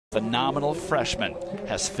Phenomenal freshman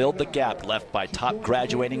has filled the gap left by top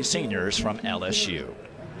graduating seniors from LSU.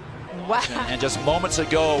 Wow. And just moments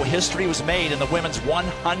ago, history was made in the women's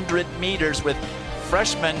 100 meters with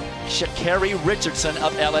freshman Sha'Carri Richardson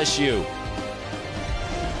of LSU.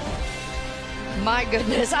 My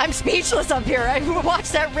goodness, I'm speechless up here. I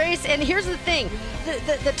watched that race, and here's the thing.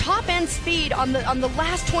 The top end speed on the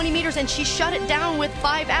last 20 meters, and she shut it down with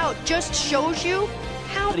 5 out, just shows you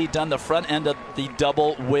how He done the front end of the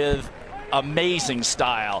double with amazing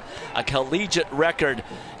style. A collegiate record,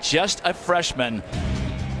 just a freshman.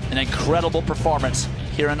 An incredible performance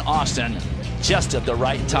here in Austin, just at the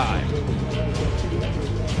right time.